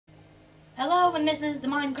Hello, and this is the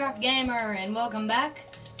Minecraft Gamer, and welcome back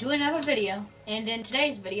to another video. And in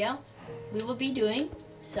today's video, we will be doing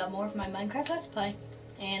some more of my Minecraft Let's Play.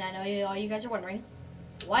 And I know all you guys are wondering,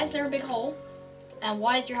 why is there a big hole? And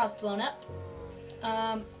why is your house blown up?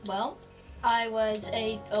 Well,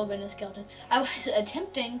 oh goodness, skeleton. I was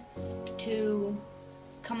attempting to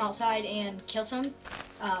come outside and kill some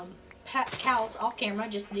cows off camera,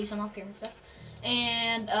 just do some off camera stuff.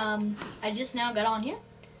 And I just now got on here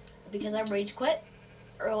because I rage quit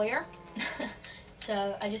earlier.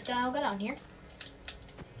 So I just got on here.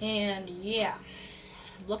 And yeah,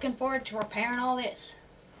 looking forward to repairing all this.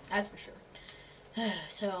 That's for sure.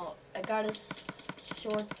 So I gotta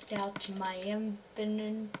sort out my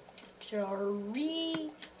inventory.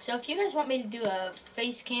 So if you guys want me to do a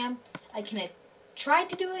face cam, I can try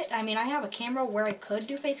to do it. I mean, I have a camera where I could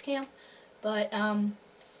do face cam, but I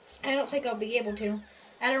don't think I'll be able to.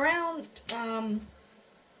 At around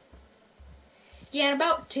yeah, in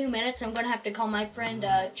about 2 minutes, I'm going to have to call my friend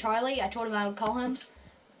Charlie. I told him I would call him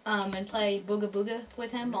and play Booga Booga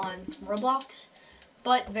with him on Roblox.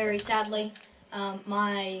 But very sadly,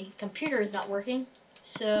 my computer is not working.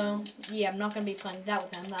 So, yeah, I'm not going to be playing that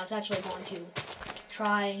with him. I was actually going to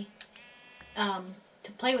try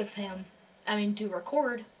to play with him. I mean, to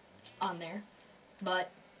record on there.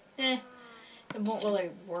 But, it won't really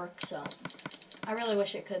work, so I really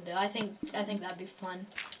wish it could, though. I think that'd be fun.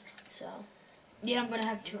 So yeah, I'm gonna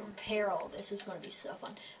have to repair all this. It's gonna be so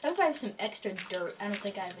fun. I hope I have some extra dirt. I don't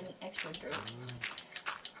think I have any extra dirt,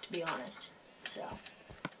 to be honest. So,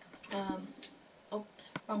 oh,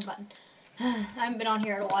 wrong button. I haven't been on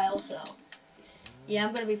here in a while, so yeah,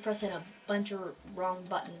 I'm gonna be pressing a bunch of wrong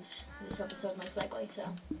buttons this episode most likely. So,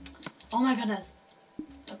 oh my goodness.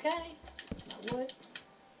 Okay, not wood.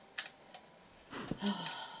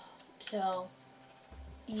 So,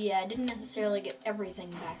 yeah, I didn't necessarily get everything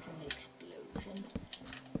back from the explosion,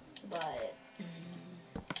 but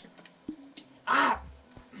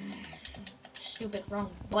stupid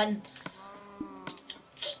wrong button.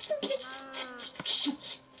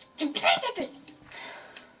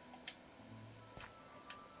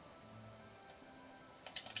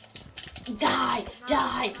 Die,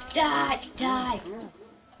 die, die, die.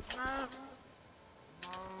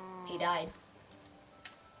 He died.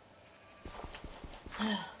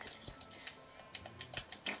 Oh, goodness.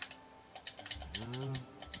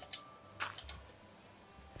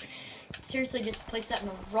 Seriously, just placed that in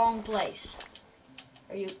the wrong place.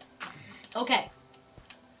 Are you... Okay.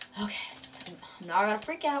 Okay. I'm not gonna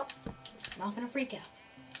freak out. I'm not gonna freak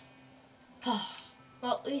out.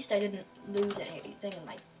 Well, at least I didn't lose anything in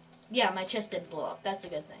my... Yeah, my chest did blow up. That's a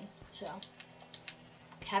good thing. So,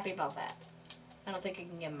 happy about that. I don't think I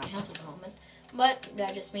can get in my house at the moment. But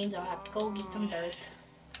that just means I'll have to go get some dirt.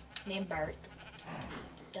 Named Bart.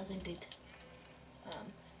 Doesn't it?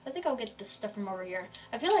 I think I'll get this stuff from over here.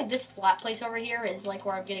 I feel like this flat place over here is like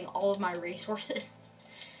where I'm getting all of my resources.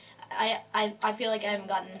 I feel like I haven't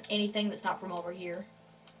gotten anything that's not from over here,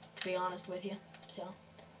 to be honest with you. So,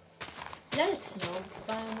 is that a snow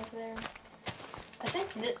biome over there? I think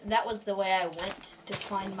that was the way I went to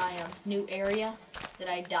find my new area that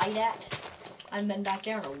I died at. I haven't been back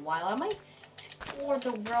there in a while. I might explore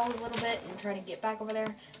the world a little bit and try to get back over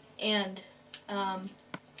there. And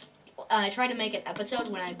I tried to make an episode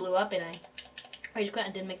when I blew up, and I just quit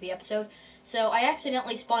and didn't make the episode. So I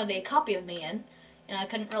accidentally spawned a copy of me in, and I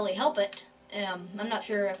couldn't really help it. I'm not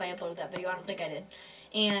sure if I uploaded that video. I don't think I did.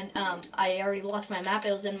 And I already lost my map.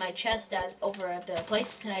 It was in my chest over at the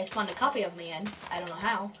place, and I spawned a copy of me in. I don't know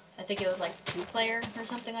how. I think it was like 2-player or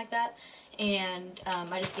something like that. And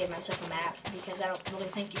I just gave myself a map because I don't really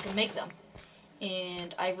think you can make them.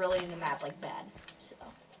 And I really need a map like bad. So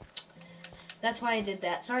that's why I did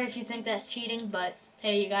that. Sorry if you think that's cheating, but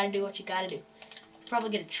hey, you gotta do what you gotta do. Probably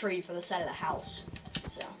get a tree for the side of the house.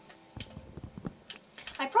 So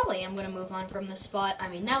I probably am gonna move on from this spot. I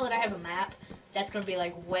mean, now that I have a map, that's gonna be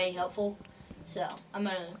like way helpful. So I'm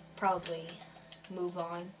gonna probably move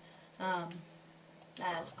on.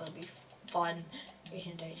 That's gonna be fun.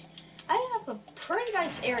 I have a pretty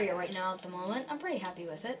nice area right now at the moment. I'm pretty happy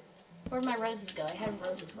with it. Where'd my roses go? I had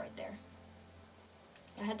roses right there.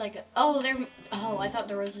 I had like a... Oh, they're... Oh, I thought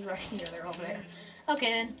the roses were right here. They're over there.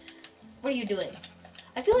 Okay, then. What are you doing?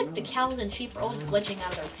 I feel like the cows and sheep are always glitching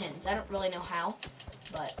out of their pens. I don't really know how,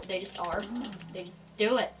 but they just are. They just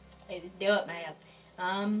do it. They just do it,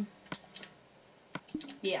 man.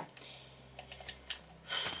 Yeah.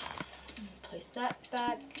 Place that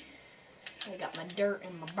back. I got my dirt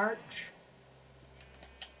and my birch.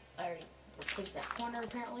 I already replaced that corner,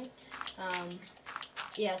 apparently.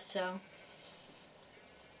 Yeah, so...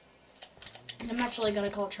 I'm actually gonna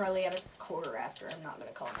call Charlie at a quarter after. I'm not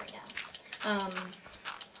gonna call him right now.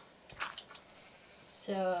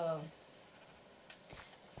 So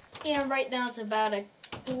yeah, right now it's about a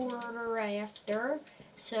quarter after.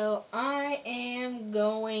 So I am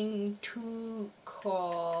going to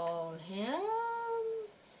call him.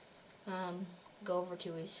 Go over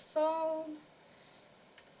to his phone.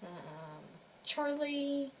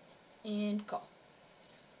 Charlie, and call.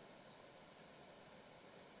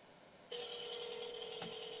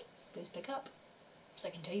 Please pick up, so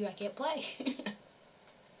I can tell you I can't play.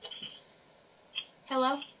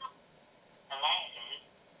 Hello? Hello?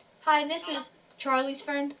 Hi, this is Charlie's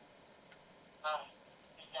friend.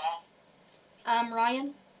 Who's that?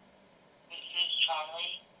 Ryan. Who's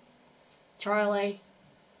Charlie? Charlie.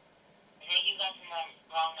 I think you got the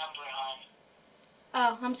wrong number on.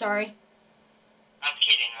 Oh, I'm sorry. I'm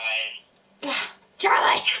kidding, Ryan.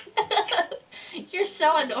 Charlie! You're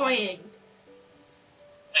so annoying.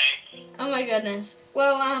 Thanks. Oh my goodness.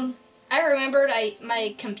 Well, I remembered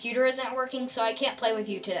my computer isn't working, so I can't play with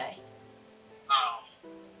you today. Oh.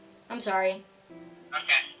 I'm sorry.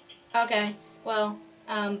 Okay. Okay. Well,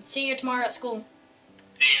 see you tomorrow at school.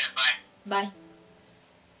 See ya, bye. Bye.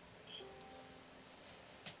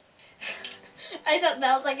 I thought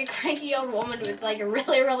that was like a cranky old woman with like a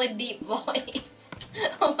really, really deep voice.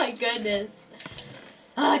 Oh my goodness.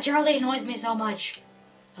 Oh, Charlie annoys me so much.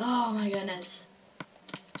 Oh my goodness.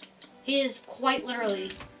 He is quite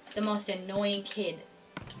literally the most annoying kid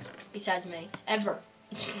besides me ever.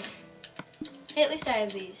 Hey, at least I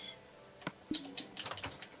have these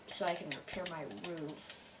so I can repair my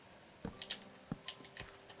roof.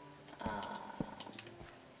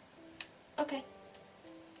 Okay.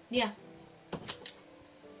 Yeah.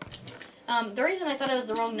 The reason I thought it was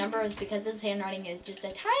the wrong number is because his handwriting is just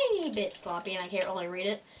a tiny bit sloppy and I can't really read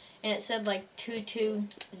it. And it said like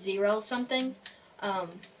 220 something.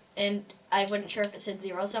 And I wasn't sure if it said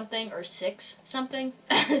 0 something or 6 something.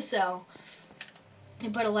 So he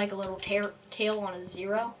put like a little tail on a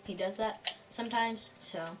 0. He does that sometimes.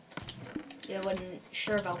 So yeah, I wasn't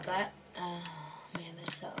sure about that. Oh man,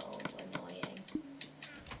 that's so annoying.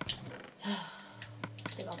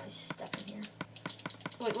 Stick all my stuff in here.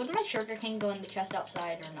 Wait, would my sugar cane go in the chest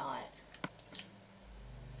outside or not?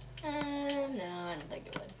 No, I don't think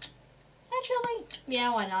it would. Actually,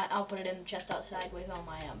 yeah, why not? I'll put it in the chest outside with all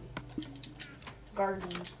my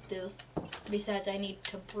garden stuff. Besides, I need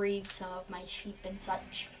to breed some of my sheep and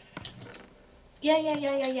such. Yeah.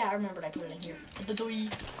 I remembered I put it in here. Okay,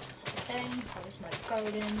 that was my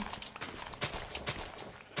garden.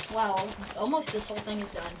 Wow, almost this whole thing is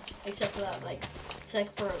done, except for that, like,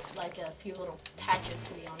 except for like a few little patches,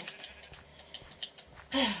 to be honest.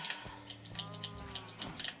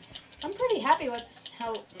 I'm pretty happy with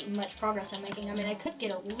how much progress I'm making. I mean, I could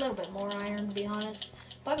get a little bit more iron, to be honest.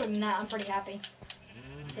 But other than that, I'm pretty happy.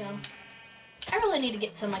 So, I really need to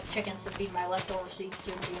get some, like, chickens to feed my leftover seeds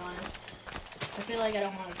to be honest. I feel like I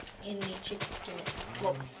don't have any chicken.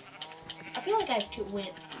 Well, I feel like I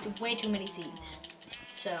have way too many seeds.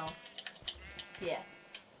 So, yeah.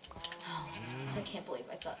 Oh my goodness, I can't believe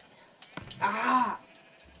I thought. Ah!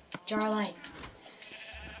 Charlie.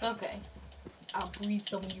 Okay. I'll breed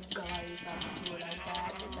some of you guys. I'll see what I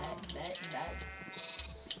got and that.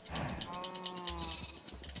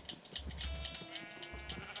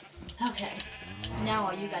 Okay. Now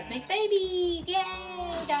all you guys make babies! Yay!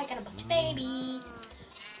 Now I got a bunch of babies.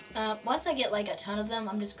 Once I get like a ton of them,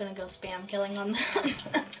 I'm just gonna go spam killing on them.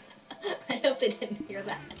 I hope they didn't hear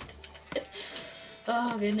that.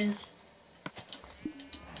 Oh goodness.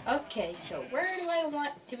 Okay, so where do I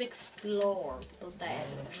want to explore today?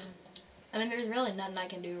 I mean, there's really nothing I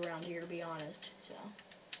can do around here, to be honest, so.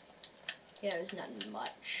 Yeah, there's nothing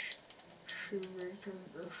much. I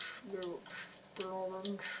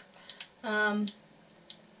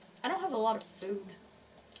don't have a lot of food.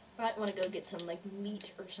 I might want to go get some, like,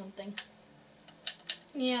 meat or something.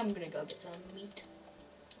 Yeah, I'm gonna go get some meat.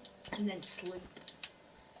 And then sleep.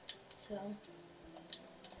 So.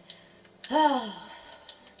 Run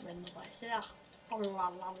the lights. La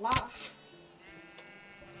la la.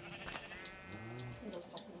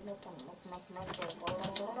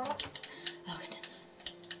 Oh goodness.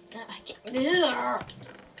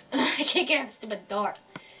 I can't get out stupid door.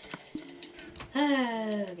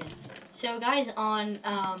 Oh goodness. So guys, on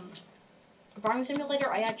Farming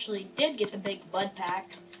Simulator, I actually did get the big bud pack.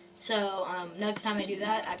 So next time I do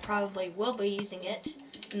that, I probably will be using it.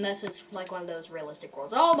 Unless it's like one of those realistic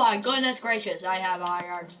worlds. Oh my goodness gracious, I have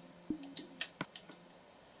iron.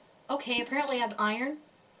 Okay, apparently I have iron.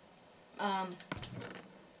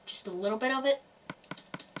 Just a little bit of it.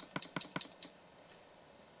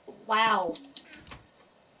 Wow.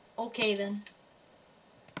 Okay then.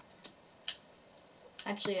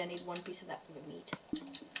 Actually, I need one piece of that for the meat.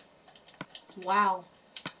 Wow.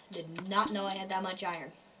 Did not know I had that much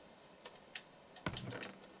iron.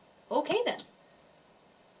 Okay then.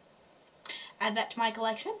 Add that to my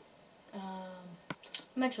collection.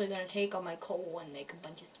 I'm actually going to take all my coal and make a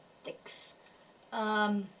bunch of sticks.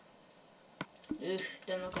 Ugh,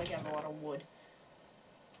 doesn't look like I have a lot of wood.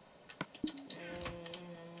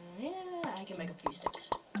 Yeah, I can make a few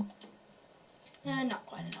sticks. Not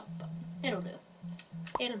quite enough, but it'll do.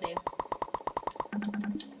 It'll do.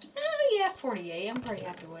 Oh yeah, 48. I'm pretty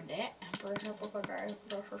happy with that.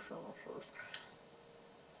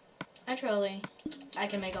 Actually, I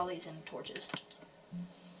can make all these into torches.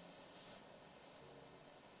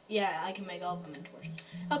 Yeah, I can make all of them into torches.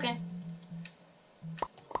 Okay.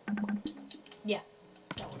 Yeah,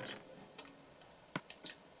 that works.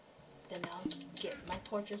 Then I'll get my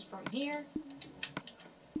torches from here.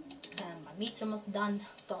 And my meat's almost done.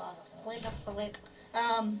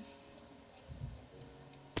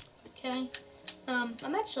 Okay.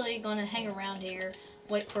 I'm actually gonna hang around here,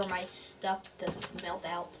 wait for my stuff to melt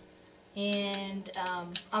out. And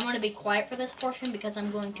I'm going to be quiet for this portion because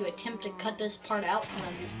I'm going to attempt to cut this part out and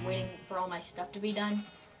I'm just waiting for all my stuff to be done.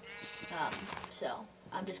 So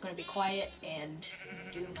I'm just going to be quiet and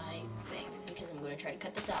do my thing because I'm going to try to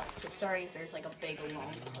cut this out. So sorry if there's like a big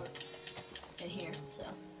long part in here. So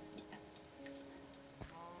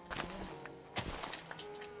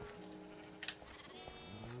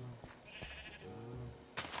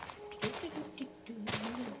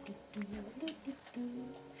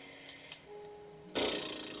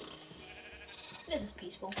this is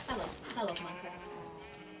peaceful. I love Minecraft.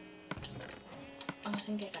 Oh, I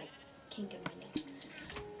think I got a kink in my neck.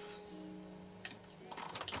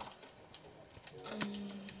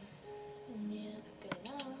 Yeah, that's good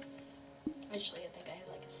enough. Actually, I think I have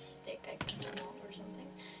like a stick I can smelt or something.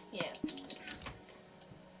 Yeah, like a stick.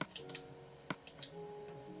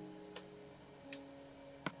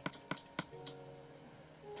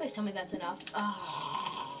 Please tell me that's enough.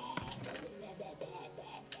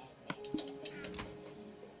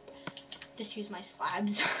 Just use my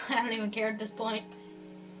slabs. I don't even care at this point.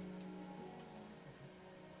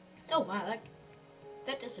 Oh wow,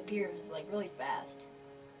 that disappears like really fast.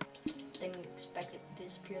 Didn't expect it to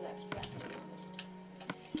disappear that fast, to be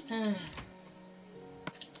honest.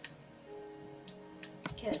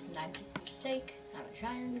 Okay, that's 9 pieces of steak. How much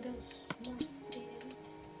iron goes?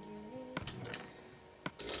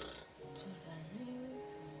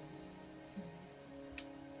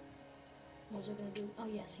 What was I gonna do? Oh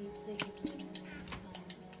yeah, seeds. They keep doing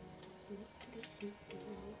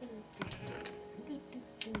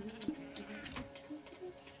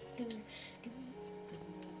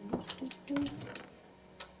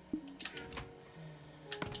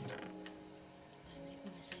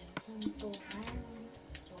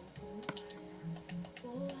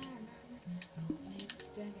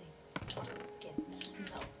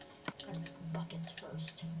buckets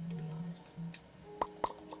first, to be honest.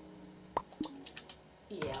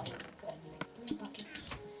 Yeah, I'll go ahead and make 3 buckets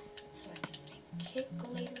so I can make cake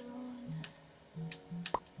later on.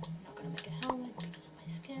 I'm not gonna make a helmet because of my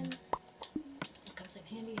skin. It comes in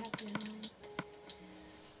handy half the time.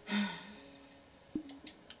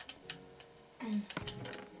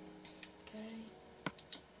 Okay.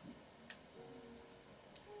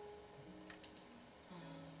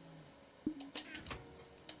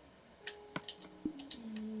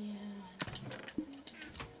 Yeah.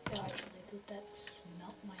 Oh, actually, did that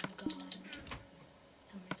smelt my gun?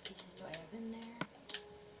 How many pieces do I have in there?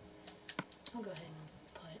 I'll go ahead and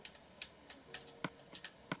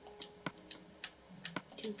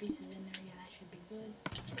put 2 pieces in there. Yeah, that should be good.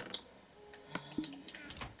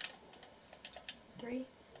 3,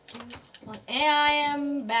 2, 1, and I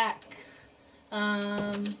am back.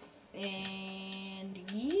 And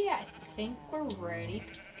yeah, I think we're ready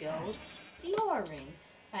to go exploring.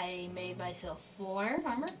 I made myself 4 iron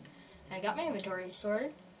armor. I got my inventory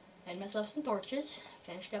sorted. Made myself some torches.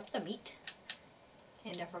 Finished up the meat.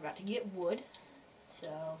 And I forgot to get wood.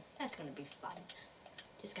 So that's gonna be fun.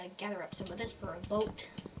 Just gotta gather up some of this for a boat.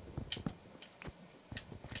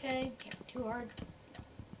 Okay, can't be too hard.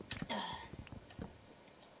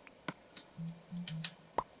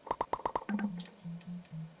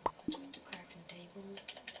 Crafting table.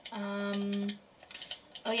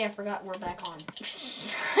 Oh yeah, I forgot we're back on.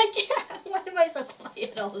 Why am I so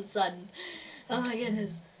quiet all of a sudden? Oh my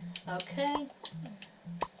goodness. Okay.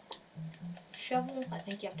 Shovel. I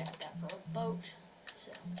think you have to have that for a boat.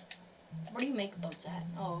 So, where do you make boats at?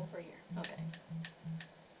 Oh, over here. Okay.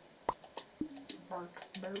 Boat.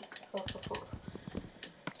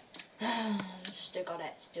 Stick all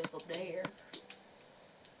that stuff up there.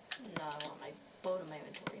 No, I want my boat in my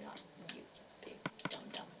inventory, not you, big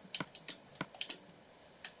dum-dum.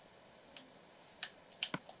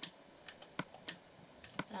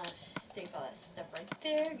 Stick all that stuff right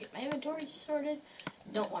there. Get my inventory sorted.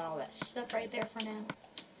 Don't want all that stuff right there for now.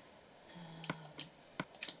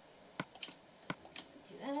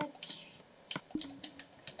 Do that.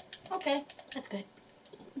 Okay, that's good.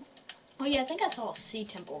 Oh yeah, I think I saw a sea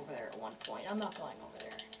temple over there at one point. I'm not going over there.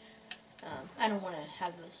 I don't want to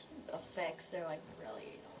have those effects. They're like really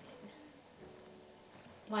annoying.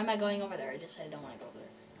 Why am I going over there? I just said I don't want to go over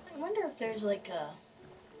there. I wonder if there's like a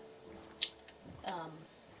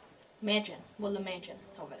mansion. Well, the mansion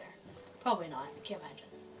over there. Probably not. I can't imagine.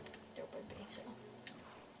 There would be, so.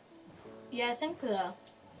 Yeah, I think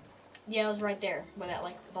yeah, it was right there where that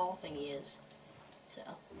like ball thingy is. So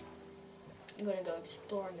I'm gonna go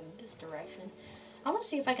exploring in this direction. I want to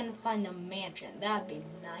see if I can find a mansion. That'd be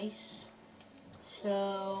nice.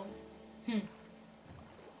 So, that'll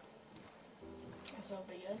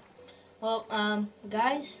be good. Well,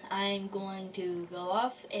 guys, I'm going to go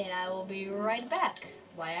off, and I will be right back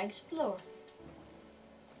while I explore.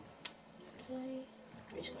 I'm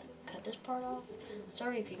just going to cut this part off.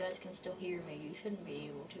 Sorry if you guys can still hear me. You shouldn't be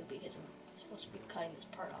able to because I'm supposed to be cutting this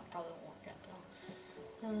part off. Probably won't work out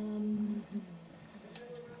though.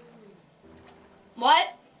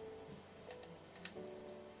 What?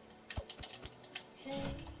 Okay.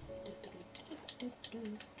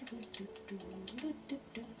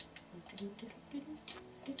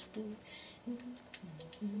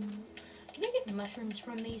 Can I get mushrooms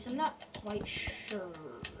from these? I'm not quite sure.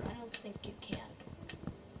 I don't think you can.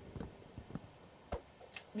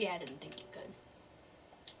 Yeah, I didn't think you could.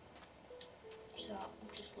 So I'll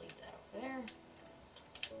just leave that over there.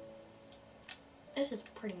 This is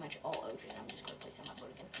pretty much all ocean. I'm just going to place on my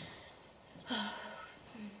boat again.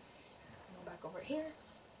 Go back over here.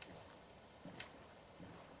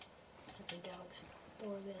 I think I'll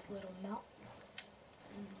explore this little mount.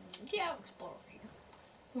 Yeah, I'll explore over here.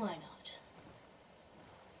 Why not?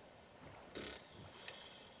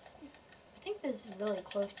 I think this is really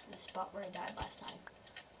close to the spot where I died last time.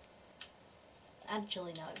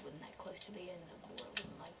 Actually, no, it wasn't that close to the end of the world. It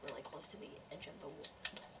wasn't like really close to the edge of the world,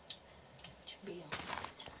 to be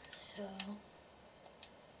honest. So,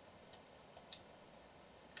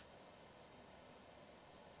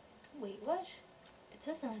 wait, what? It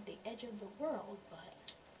says I'm at the edge of the world, but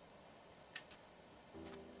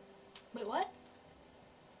wait, what?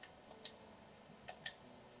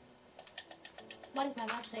 Why does my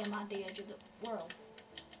map say I'm at the edge of the world?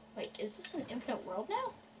 Wait, is this an infinite world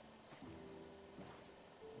now?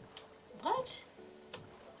 What?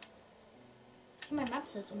 My map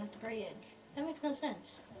says I'm at the very edge. That makes no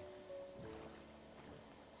sense.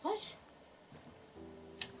 What?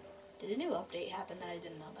 Did a new update happen that I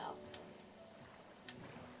didn't know about?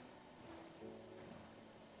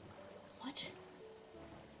 What?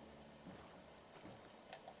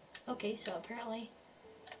 Okay, so apparently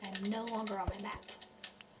I'm no longer on my map.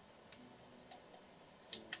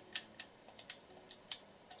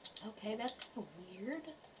 Okay, that's kind of weird.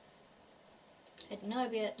 I had no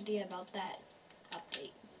idea about that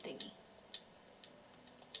update thingy.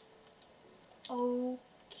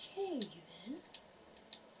 Okay,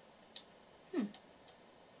 then.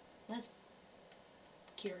 That's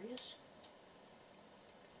curious.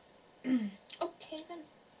 Okay, then.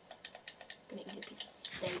 Gonna eat a piece of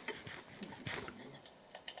steak.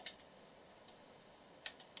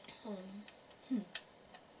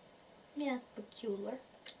 Yeah, it's peculiar.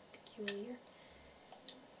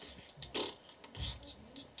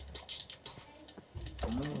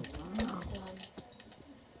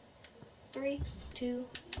 3, 2,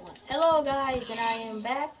 1. Hello guys, and I am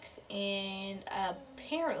back, and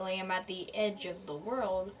apparently I'm at the edge of the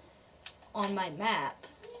world on my map,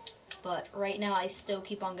 but right now I still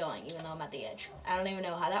keep on going even though I'm at the edge. I don't even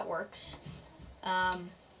know how that works.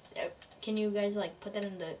 Can you guys like put that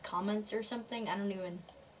in the comments or something? I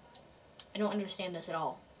don't understand this at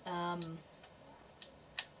all.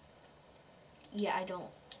 Yeah, I don't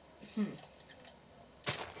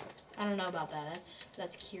know about that.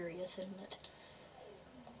 That's curious, isn't it?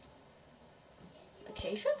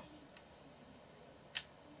 Acacia?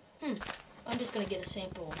 I'm just gonna get a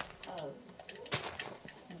sample of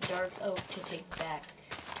dark oak to take back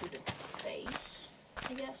to the base,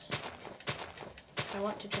 I guess. I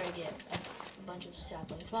want to try to get a bunch of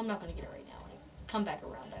saplings. Well, I'm not gonna get it right now. When I come back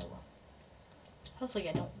around, I will. Hopefully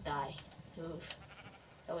I don't die. Oof.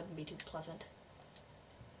 That wouldn't be too pleasant.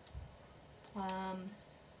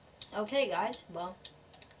 Okay, guys. Well,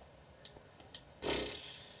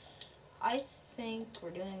 I think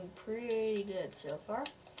we're doing pretty good so far.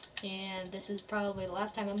 And this is probably the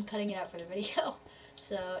last time I'm cutting it out for the video.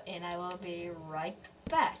 So, and I will be right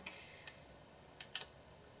back.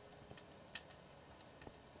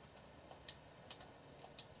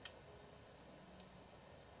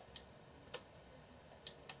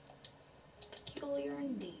 Peculiar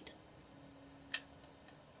indeed.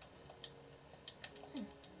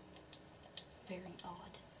 Very odd.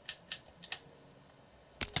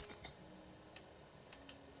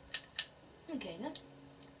 Okay, then.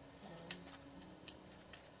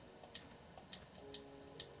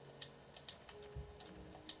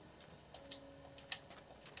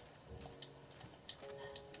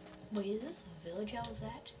 Wait, is this the village I was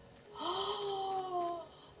at? Oh,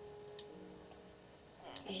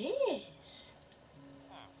 it is.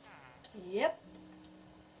 Yep.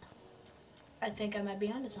 I think I might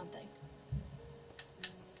be onto something.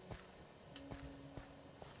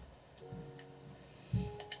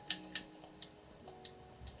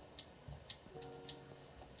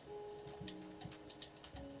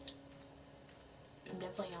 I'm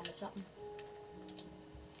definitely onto something.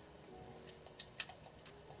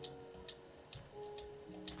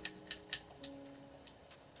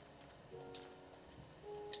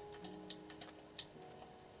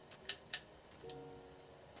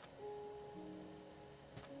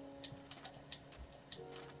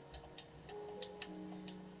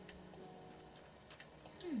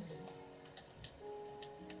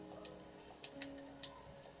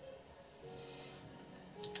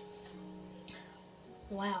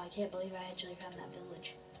 Wow, I can't believe I actually found that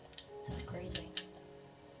village. That's crazy.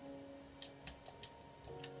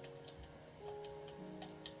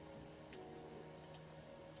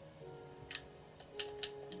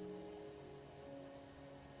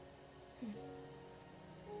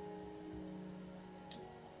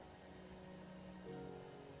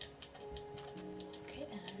 Okay,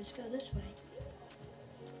 then I'll just go this way.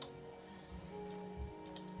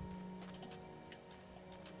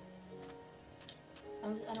 I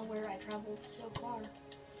was unaware I traveled so far.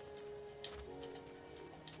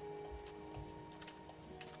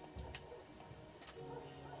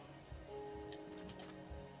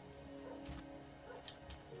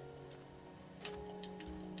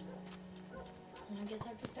 And I guess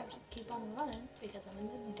I just have to keep on running because I'm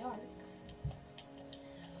in the dark.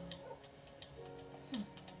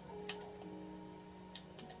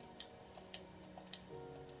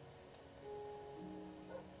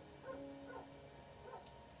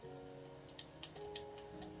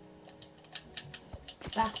 So,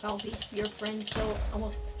 back, foul beast, your friend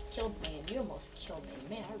almost killed me, and you almost killed me.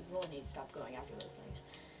 Man, I really need to stop going after those things.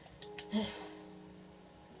 I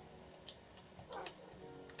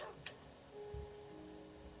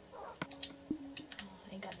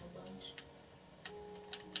ain't got no bones.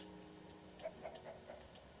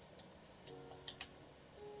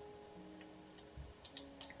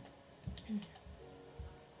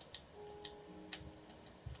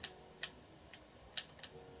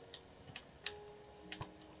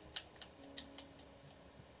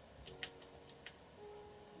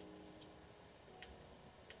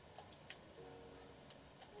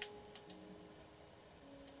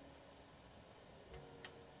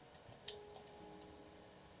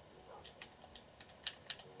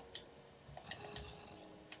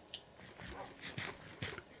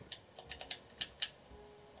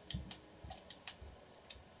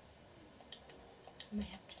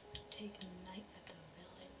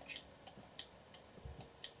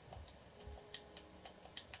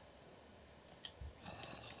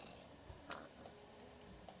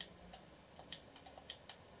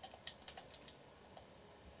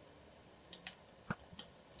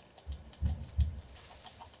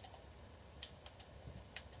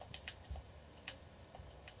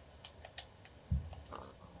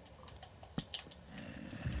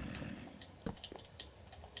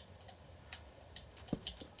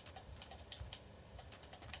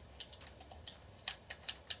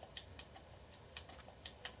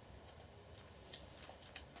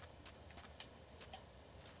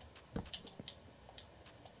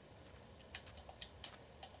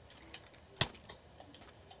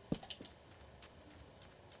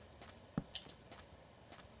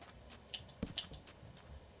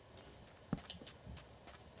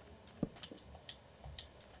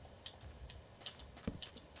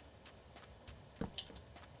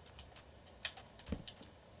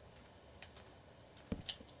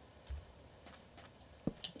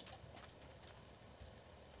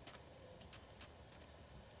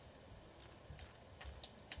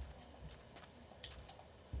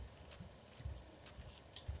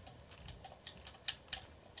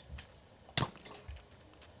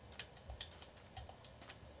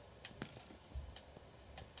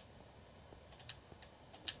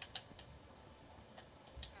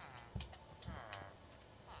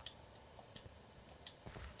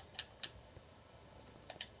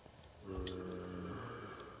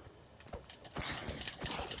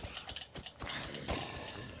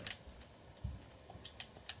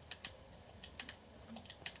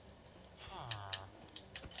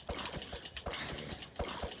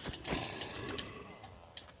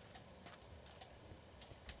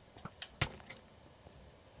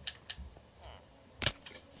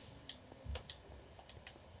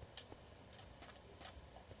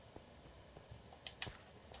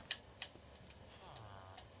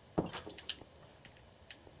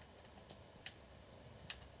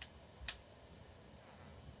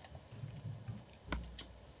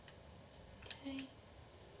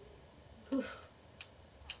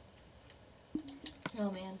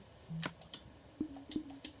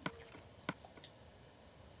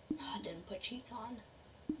 cheats on.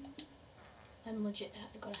 I'm legit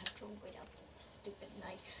gonna have to wait out the stupid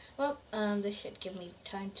night. Well, this should give me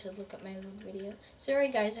time to look at my own video. Sorry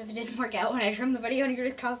guys if it didn't work out when I trimmed the video and you're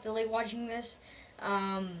just constantly watching this.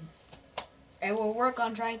 I will work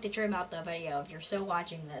on trying to trim out the video if you're still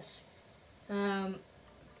watching this. I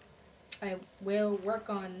will work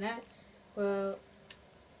on that. Well,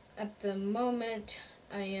 at the moment,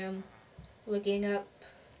 I am looking up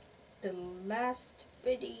the last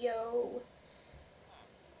video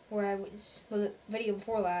where I was, well, the video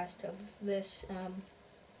before last of this,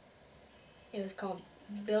 it was called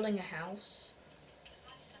Building a House,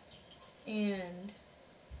 and,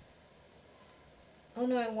 oh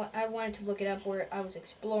no, I wanted to look it up where I was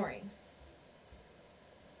exploring.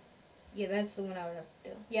 Yeah, that's the one I would have to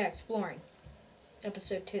do. Yeah, exploring.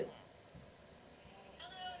 Episode 2.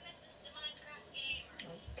 Hello, this is the Minecraft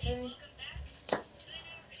Gamer. Okay. And welcome back to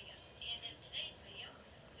another video. And in today's video,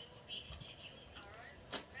 we will be continuing our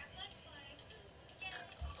Minecraft Let's Play. Yay!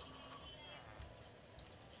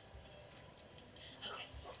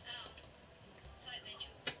 Okay, so I bet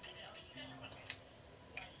you guys are wondering,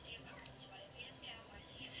 why does he have gardens? Why does he have cows? Why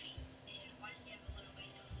does he have sheep? And why does he have a little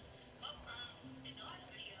base on it? Well, in the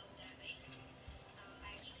last video that I made,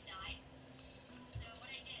 I actually died. So what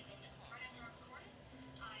I did is, right after I recorded,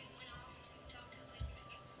 I went off to talk to the PlayStation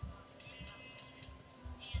Gamer, and I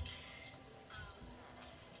did.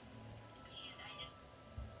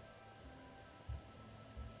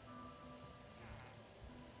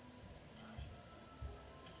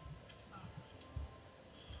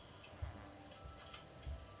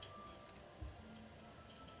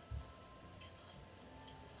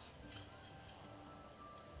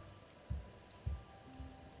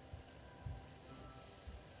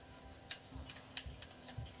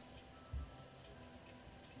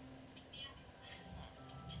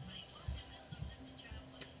 It's funny, we're in the middle of the trail,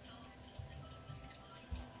 but he's taller than both of us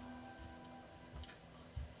combined.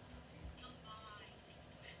 Combined.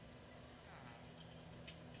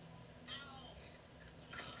 Ow!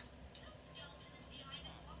 That skeleton is behind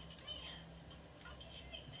a block of sand. How's he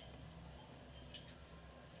shooting me?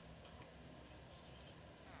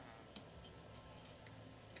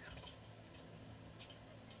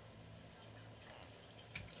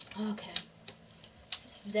 Okay.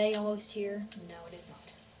 Is day almost here? No, it is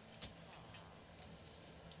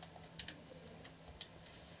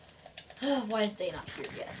not. Why is day not here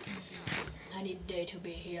yet? I need day to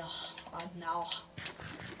be here right now.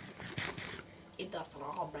 It does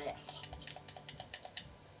not bad.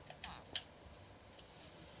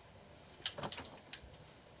 Go,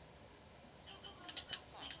 go, go, go, go.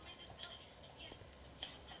 I can leave this village. Yes.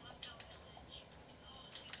 Yes, I left our village. Oh,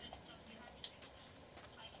 thank goodness I was trying to do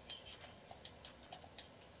I see trees. Let's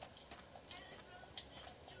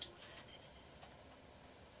do it.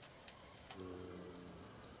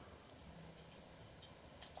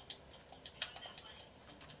 Wasn't that funny?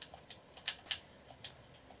 Oh,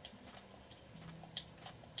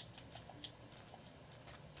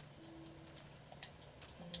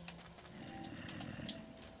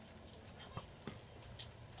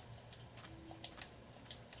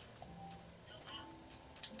 wow.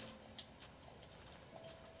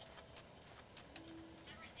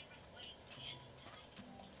 7 different ways to end times.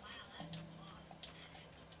 Wow, that's a lot.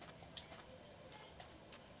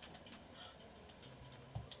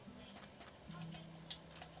 Pumpkins.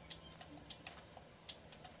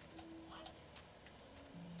 What?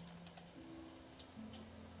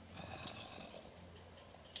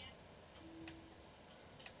 Yeah.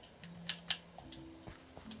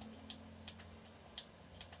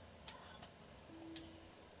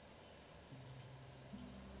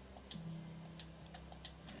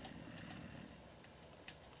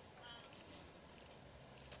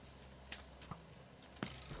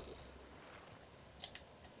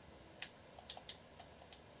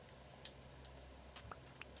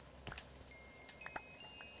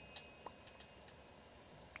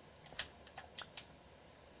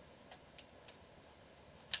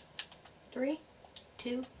 Three,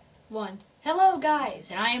 2, 1. Hello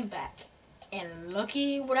guys, and I am back. And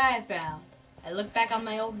looky what I found. I looked back on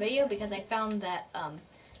my old video because I found that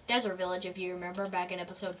desert village, if you remember, back in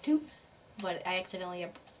episode 2. But I accidentally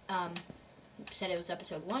said it was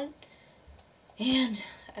episode 1. And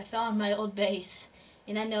I found my old base.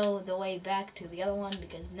 And I know the way back to the other one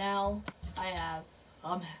because now I have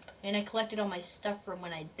a map. And I collected all my stuff from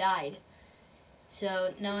when I died.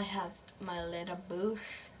 So now I have my little booth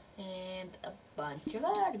and a bunch of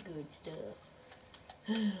other good stuff.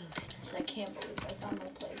 Oh goodness, I can't believe I found my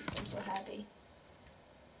place. I'm so happy.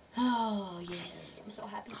 Oh yes, I'm so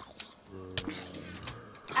happy.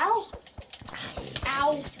 Ow! Ow!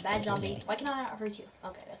 Ow! Bad zombie. Why can I not hurt you?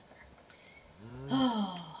 Okay, that's better.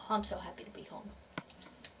 Oh, I'm so happy to be home.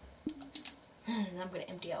 And I'm gonna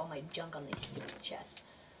empty out all my junk on these stupid chests.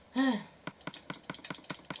 I'm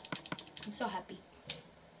so happy.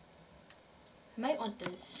 I might want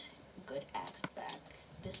this good axe back.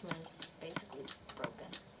 This one is basically broken.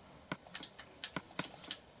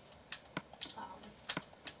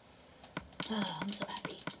 I'm so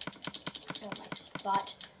happy. I got my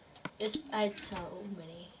spot. I had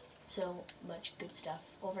so much good stuff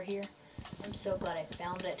over here. I'm so glad I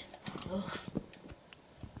found it. Ugh.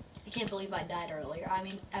 I can't believe I died earlier. I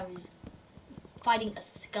mean, I was fighting a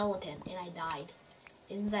skeleton and I died.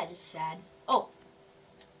 Isn't that just sad? Oh!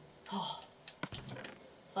 Oh.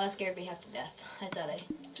 Well, that scared me half to death. I thought I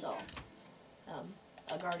saw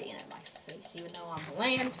a guardian at my face, even though I'm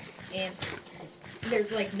land, and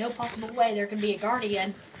there's like no possible way there can be a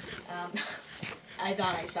guardian. I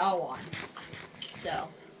thought I saw one. So,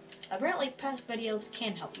 apparently past videos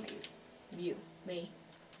can help me. Me.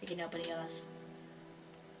 It can help any of us.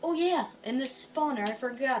 Oh yeah, and this spawner, I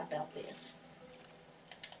forgot about this.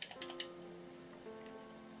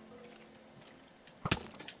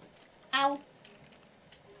 Ow.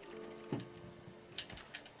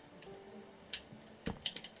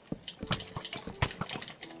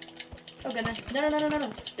 Oh goodness. No.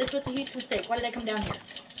 This was a huge mistake. Why did I come down here?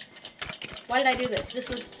 Why did I do this? This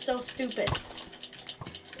was so stupid.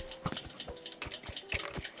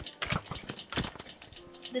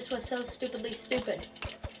 This was so stupidly stupid.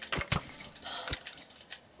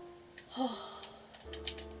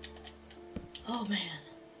 Oh man.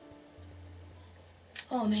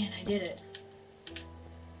 Oh man, I did it.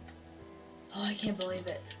 Oh, I can't believe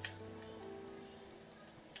it.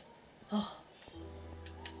 Oh,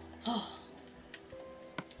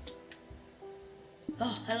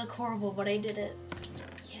 I look horrible, but I did it.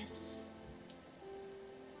 Yes.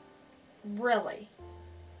 Really?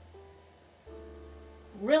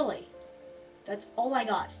 Really? That's all I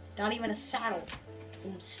got. Not even a saddle.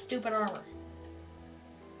 Some stupid armor.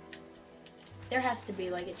 There has to be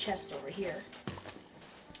like a chest over here.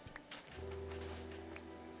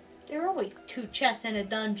 There are always 2 chests in a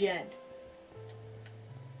dungeon.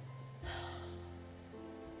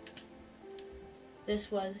 This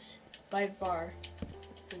was by far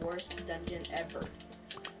the worst dungeon ever.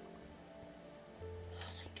 Oh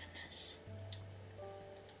my goodness.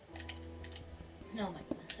 Oh my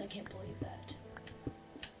goodness, I can't believe that.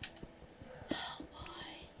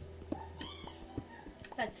 Why?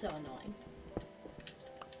 That's so annoying.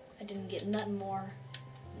 I didn't get nothing more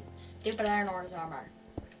than stupid iron ores armor.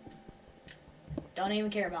 Don't even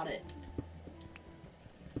care about it.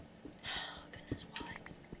 Oh goodness, why?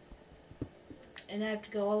 And I have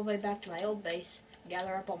to go all the way back to my old base,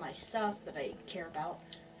 gather up all my stuff that I care about,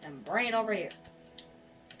 and bring it over here.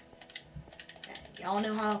 Y'all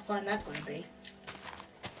know how fun that's going to be.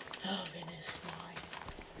 Oh goodness, why?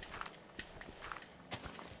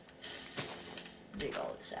 Dig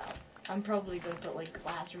all this out. I'm probably going to put like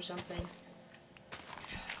glass or something.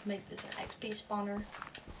 Make this an XP spawner.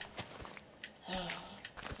 Oh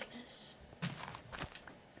goodness.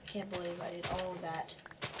 Can't believe I did all of that.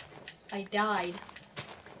 I died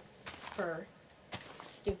for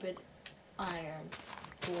stupid iron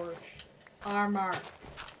forged armor.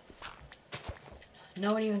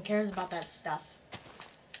 No one even cares about that stuff.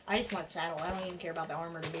 I just want a saddle. I don't even care about the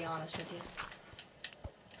armor, to be honest with you.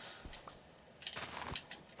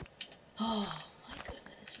 Oh my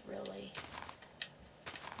goodness, really?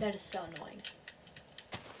 That is so annoying.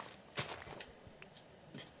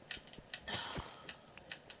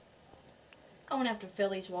 I'm gonna have to fill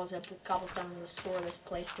these walls up with cobblestone and restore this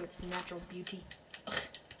place to its natural beauty. Ugh.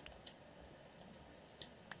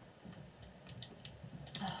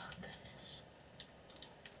 Oh goodness.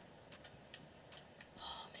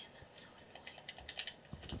 Oh man, that's so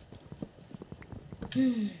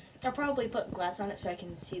annoying. I'll probably put glass on it so I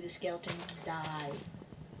can see the skeletons die.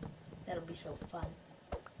 That'll be so fun.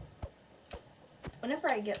 Whenever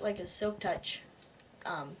I get like a silk touch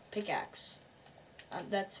pickaxe,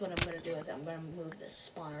 that's what I'm going to do with it. I'm going to move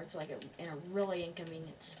this spawner. It's like in a really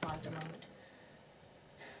inconvenient spot at the moment.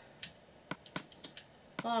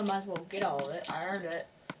 Well, I might as well get all of it. I earned it.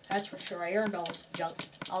 That's for sure. I earned all this junk.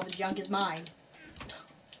 All the junk is mine.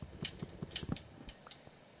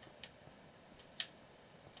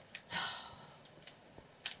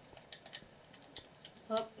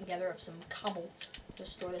 Well, gather up some cobble.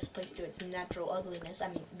 Restore this place to its natural ugliness. I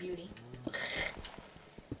mean, beauty.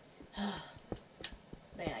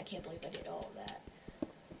 Man, I can't believe I did all of that.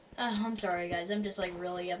 I'm sorry, guys. I'm just like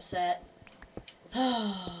really upset.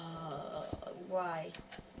 Why?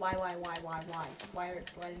 Why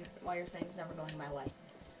are things never going my way?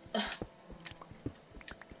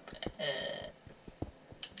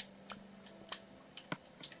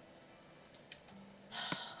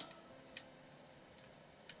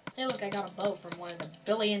 Hey, look, I got a bow from one of the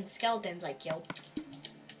billion skeletons I killed.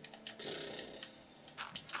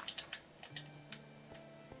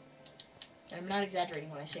 And I'm not exaggerating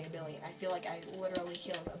when I say a billion. I feel like I literally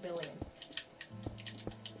killed a billion.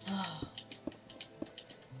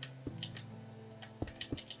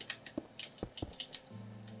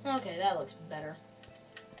 Okay, that looks better.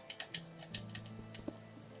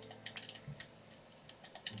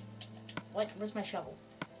 What? Where's my shovel?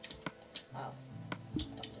 Oh.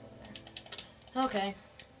 That's over there. Okay.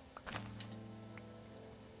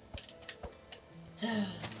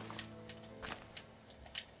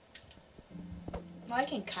 Well, I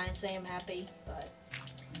can kind of say I'm happy, but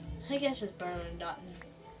I guess it's better than nothing.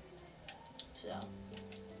 So.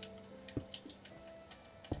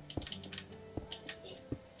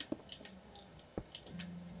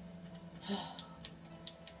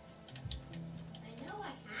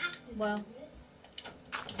 Well.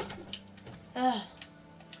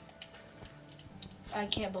 I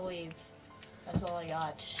can't believe that's all I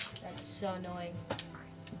got. That's so annoying.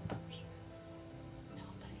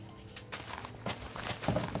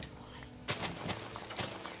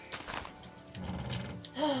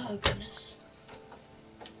 Oh, goodness.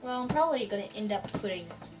 Well, I'm probably going to end up putting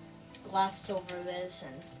glass over this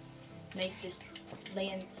and make this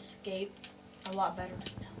landscape a lot better.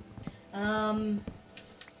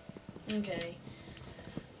 Okay.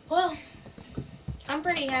 Well, I'm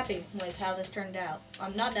pretty happy with how this turned out.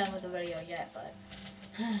 I'm not done with the video yet, but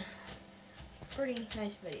pretty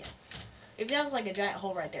nice video. If that was like a giant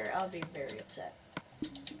hole right there, I would be very upset.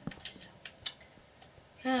 So.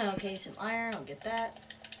 Okay, some iron, I'll get that.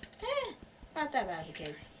 Not that bad of a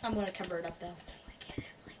cave. I'm going to cover it up though.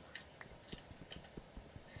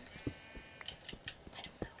 I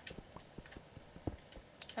don't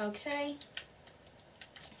know. Okay.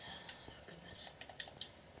 Oh, goodness.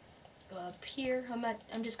 Go up here.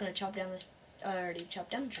 I'm just going to chop down this. I already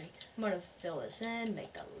chopped down the tree. I'm going to fill this in,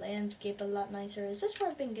 make the landscape a lot nicer. Is this where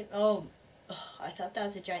I've been getting... Oh, I thought that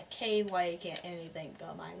was a giant cave. Why can't anything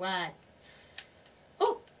go my way?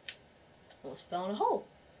 Oh! Almost fell in a hole.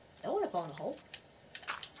 That would have fallen in a hole.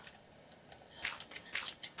 Oh,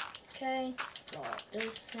 goodness. Okay. Drop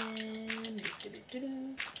this in.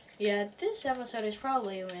 Yeah, this episode is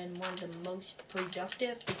probably one of the most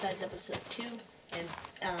productive, besides episode 2. And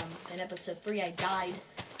in episode 3 I died.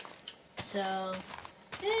 So,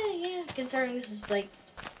 yeah, considering this is like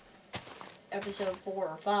episode 4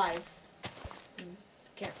 or 5.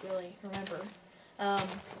 Can't really remember.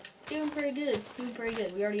 Doing pretty good.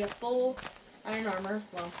 We already have full iron armor.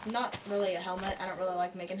 Well, not really a helmet. I don't really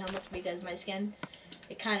like making helmets because my skin,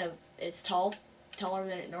 it's taller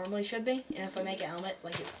than it normally should be. And if I make a helmet,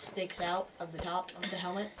 like it sticks out of the top of the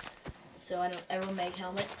helmet. So I don't ever make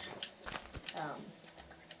helmets.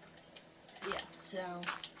 Yeah, so.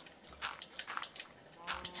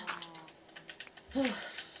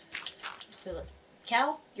 Feel it.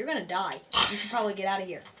 Cow, you're gonna die. You should probably get out of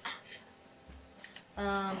here.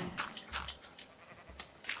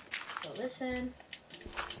 Fill this in.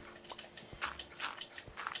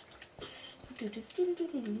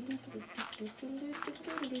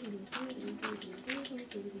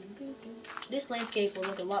 This landscape will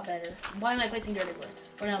look a lot better. Why am I placing dirt everywhere?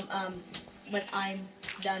 When I'm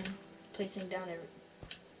done placing down every.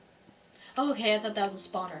 Oh, okay, I thought that was a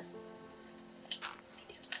spawner.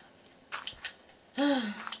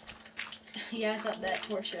 Yeah, I thought that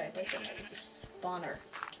portion I placed in there was a spawner.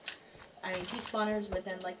 I mean, 2 spawners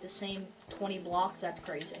within like the same 20 blocks, that's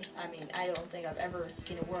crazy. I mean, I don't think I've ever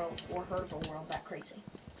seen a world or heard of a world that crazy.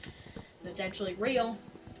 That's actually real.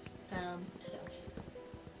 So,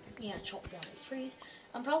 yeah, chop down these trees.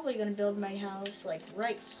 I'm probably going to build my house like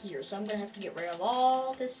right here, so I'm going to have to get rid of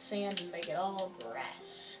all this sand and make it all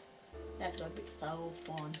grass. That's going to be so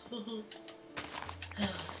fun.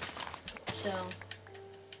 So,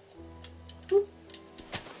 whoop.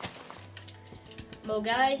 Well,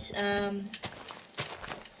 guys, I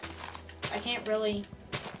can't really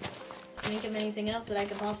think of anything else that I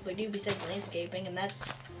could possibly do besides landscaping, and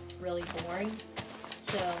that's really boring.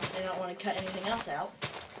 So, I don't want to cut anything else out.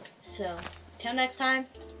 So, till next time,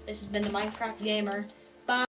 this has been the Minecraft Gamer. Bye.